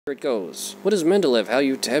Here it goes. What is Mendeleev? How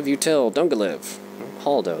you have you tell Dungalev?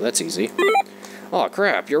 Haldo, that's easy. Aw,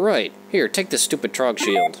 crap, you're right. Here, take this stupid Trog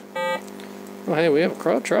shield. Oh, hey, we have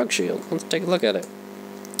a Trog shield. Let's take a look at it.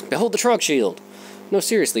 Behold the Trog shield! No,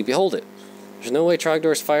 seriously, behold it. There's no way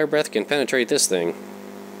Trogdor's fire breath can penetrate this thing.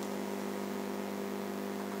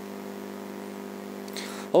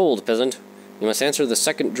 Hold, peasant. You must answer the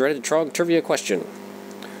second dreaded Trog trivia question.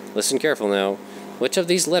 Listen careful now. Which of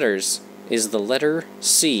these letters is the letter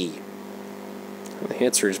C? The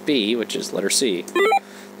answer is B, which is letter C.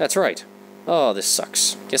 That's right. Oh, this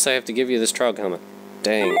sucks. Guess I have to give you this Trog helmet.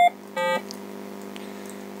 Dang.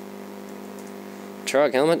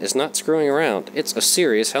 Trog helmet is not screwing around. It's a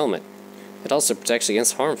serious helmet. It also protects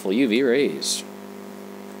against harmful UV rays.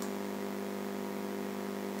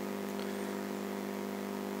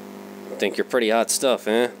 Think you're pretty hot stuff,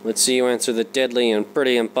 eh? Let's see you answer the deadly and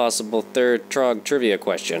pretty impossible third Trog trivia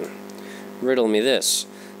question. Riddle me this.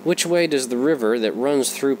 Which way does the river that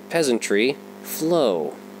runs through peasantry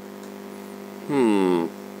flow?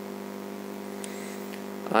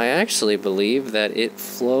 I actually believe that it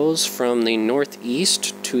flows from the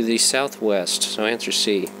northeast to the southwest, so answer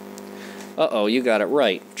C. Uh-oh, you got it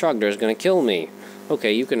right. Trogdor's gonna kill me.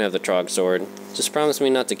 Okay, you can have the Trog sword. Just promise me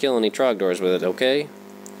not to kill any Trogdors with it, okay?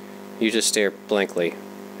 You just stare blankly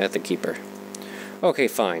at the keeper. Okay,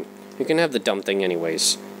 fine. You can have the dumb thing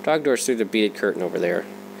anyways. Trogdor's through the beaded curtain over there.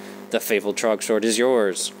 The fabled Trog sword is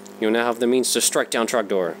yours. You now have the means to strike down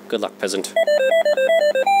Trogdor. Good luck, peasant.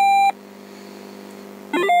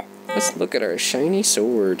 Let's look at our shiny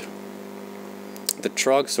sword. The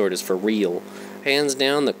Trog sword is for real. Hands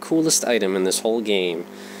down the coolest item in this whole game.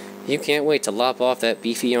 You can't wait to lop off that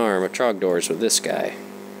beefy arm of Trogdor's with this guy.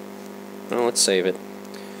 Well, let's save it.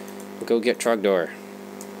 Go get Trogdor.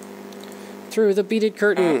 Through the beaded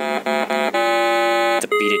curtain. The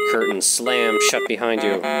beaded curtain slammed shut behind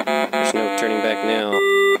you. There's no turning back now.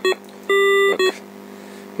 Look.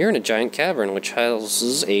 You're in a giant cavern which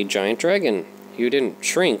houses a giant dragon. You didn't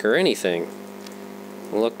shrink or anything.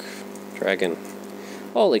 Look, dragon.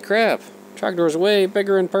 Holy crap! Trogdor's way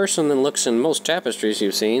bigger in person than looks in most tapestries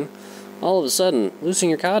you've seen. All of a sudden, losing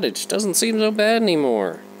your cottage doesn't seem so bad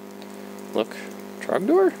anymore. Look,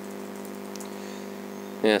 Trogdor?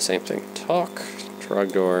 Yeah, same thing. Talk,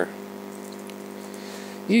 Trogdor.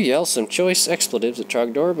 You yell some choice expletives at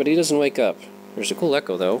Trogdor, but he doesn't wake up. There's a cool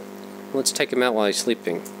echo, though. Let's take him out while he's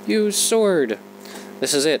sleeping. Use sword!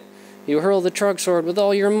 This is it. You hurl the Trog sword with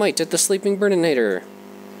all your might at the sleeping Burninator.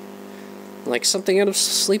 Like something out of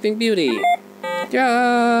Sleeping Beauty.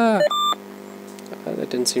 Yeah! That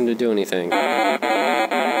didn't seem to do anything.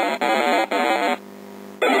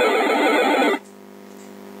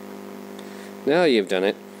 Now you've done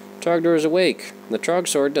it. Trogdor is awake. The Trog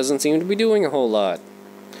sword doesn't seem to be doing a whole lot.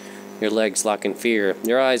 Your legs lock in fear,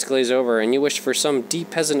 your eyes glaze over, and you wish for some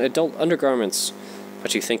peasant adult undergarments.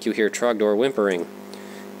 But you think you hear Trogdor whimpering.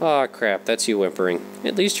 Aw, crap, that's you whimpering.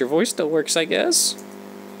 At least your voice still works, I guess.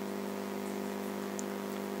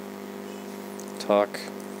 Talk,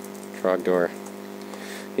 Trogdor.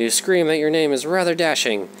 You scream that your name is rather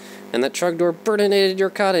dashing, and that Trogdor burninated your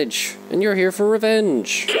cottage, and you're here for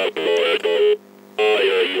revenge.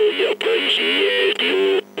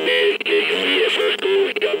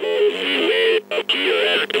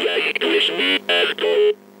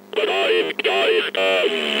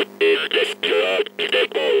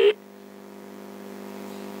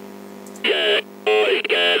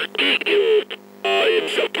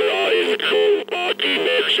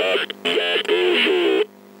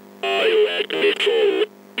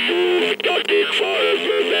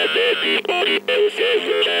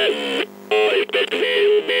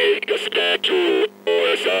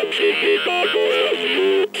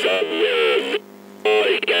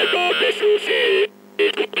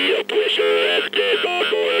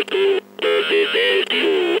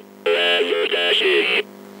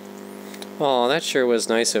 Aw, that sure was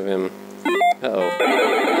nice of him. Uh-oh.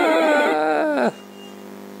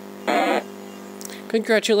 Ah!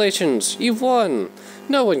 Congratulations, you've won!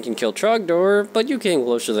 No one can kill Trogdor, but you came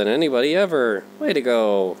closer than anybody ever. Way to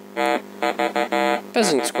go.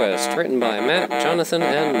 Peasant's Quest, written by Matt, Jonathan,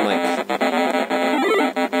 and Mike.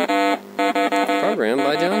 Programmed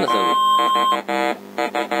by Jonathan.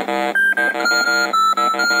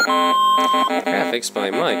 Graphics by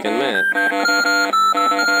Mike and Matt.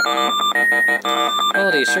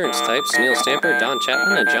 Quality assurance types, Neil Stamper, Don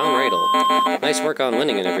Chapman, and John Radel. Nice work on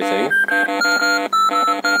winning and everything.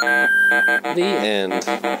 The end.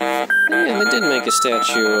 Yeah, they did make a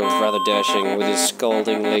statue of Rather Dashing with his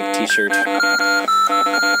Scalding Lake t-shirt.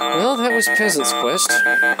 Well, that was Peasant's Quest.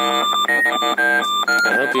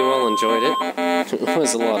 I hope you all enjoyed it. It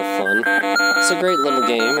was a lot of fun. It's a great little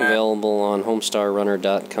game available on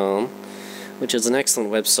homestarrunner.com, which is an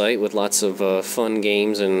excellent website with lots of fun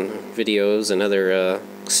games and videos and other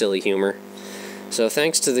silly humor. So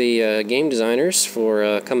thanks to the game designers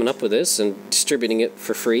for coming up with this and distributing it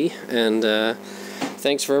for free, and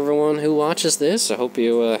thanks for everyone who watches this. I hope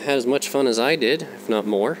you had as much fun as I did, if not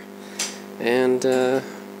more. And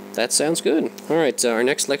that sounds good. Alright, our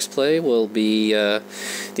next Let's Play will be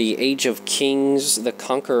the Age of Kings, the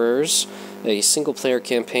Conquerors, a single-player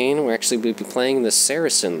campaign. We'll actually be playing the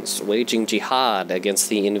Saracens, waging jihad against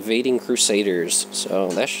the invading Crusaders. So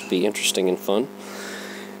that should be interesting and fun.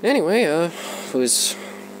 Anyway, it was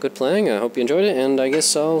good playing. I hope you enjoyed it, and I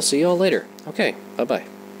guess I'll see you all later. Okay, bye-bye.